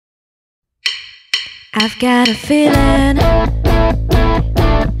I've got a feeling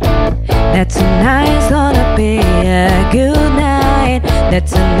that tonight's gonna be a good night. That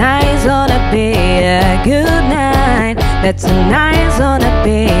tonight's gonna be a good night. That tonight's gonna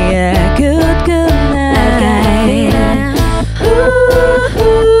be a good night. I've got a feeling,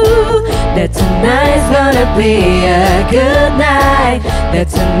 ooh, that tonight's gonna be a good night. That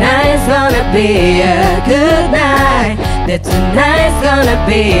tonight's gonna be a good night. That tonight's gonna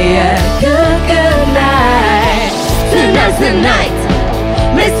be a good night. Tonight's the night,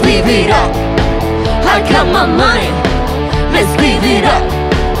 let's live it up. I got my mind, let's live it up.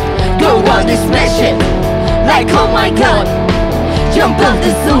 Go on and smash it, like oh my god. Jump off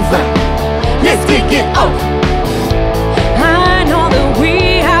the sofa, let's kick it off. I know that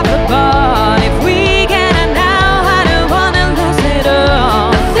we have the fun if we get it now. I don't wanna lose it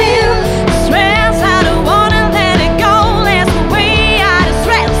all. I feel Stress, I don't wanna let it go. Let's go way out of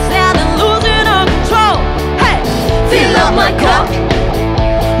stress and I'm losing all control. Hey, fill up my cup,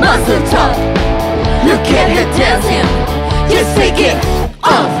 muscle talk. Look at her dancing, just take it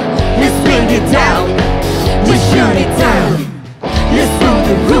off. Let's bring it down, let's shut it down. Let's do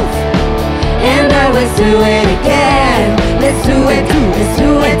the roof, and I will do it again. Let's do it, let's do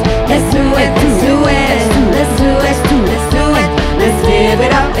it, let's do it, let's do it, let's do it, let's do it. Let's give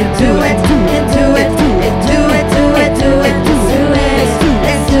it up and do it, and do it, and do it, do it, do it, do it.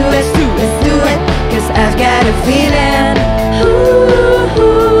 Let's do it, let's do it. 'Cause I've got a feeling, ooh,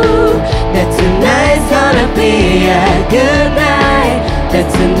 that tonight's gonna be a good night. That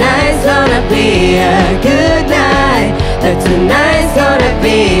tonight's gonna be a good night. That tonight's gonna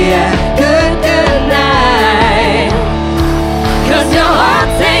be a good night. 'Cause your heart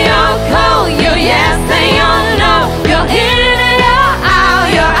say you're cold, your yes say you're no. You're in and you're out,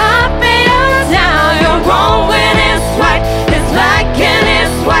 you're up and you're down. You're wrong when it's right, it's black and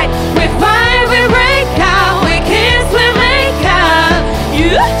it's white. We fight, we break out, we kiss, we make out. You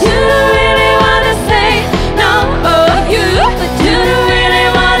don't really wanna say no, oh you, but you don't really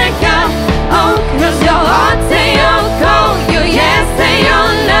wanna go home. 'Cause your heart say you're cold, your yes say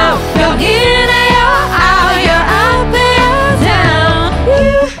you're no. You're in and you're out, you're up and you're down.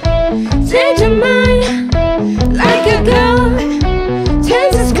 You change your mind like a girl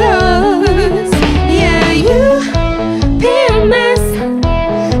changes clothes. Yeah, you be a mess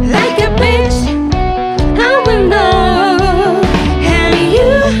like a bitch, I will know. And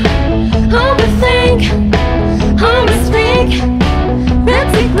you overthink, overspeak,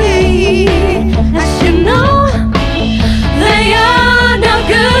 practically. I should know that you're no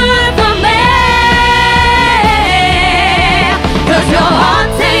good for me. 'Cause your heart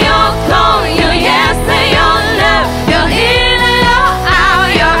say you're cold, your yes say you're no. You're in and you're out,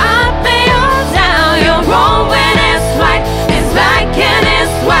 you're up and you're down. You're wrong when it's right, it's black and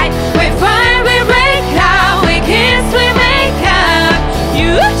it's white. We fight, we break out, we kiss, we make up.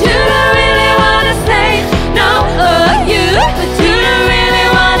 You don't really wanna say no, oh you, but you don't really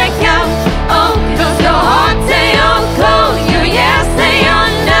wanna go. Oh, 'cause your heart say you're cold, your yes say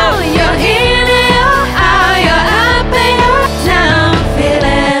you're no. You're in and you're out, you're up and you're down.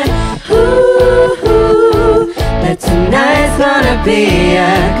 Feeling, ooh, that tonight's gonna be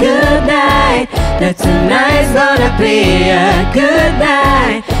a good night. That tonight's gonna be a good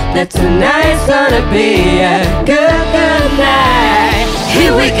night. That tonight's gonna be a good night.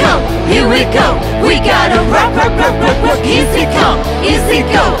 here we go, here we go. We gotta rock, rock, rock, rock, rock. Easy come, easy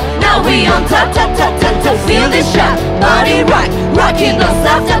go. Now we on top, top, top, top, top. Feel the shot, body rock, rocking on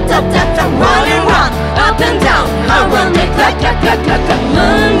stop, top, top, top, top. Run and run, up and down. I run the clock, clock, clock, clock, clock.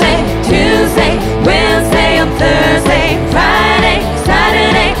 Monday, Tuesday, Wednesday, and Thursday, Friday,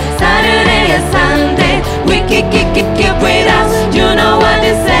 Saturday, Saturday and Sunday. We kick with us. You know what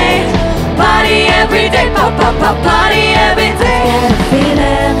they say. Party every day, pop, pop, pop. Party every day. Got a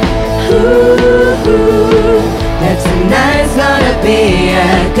feeling, ooh, that tonight's gonna be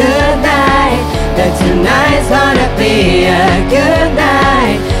a good night. That tonight's gonna be a good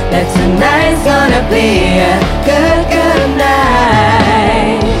night. That tonight's gonna be a good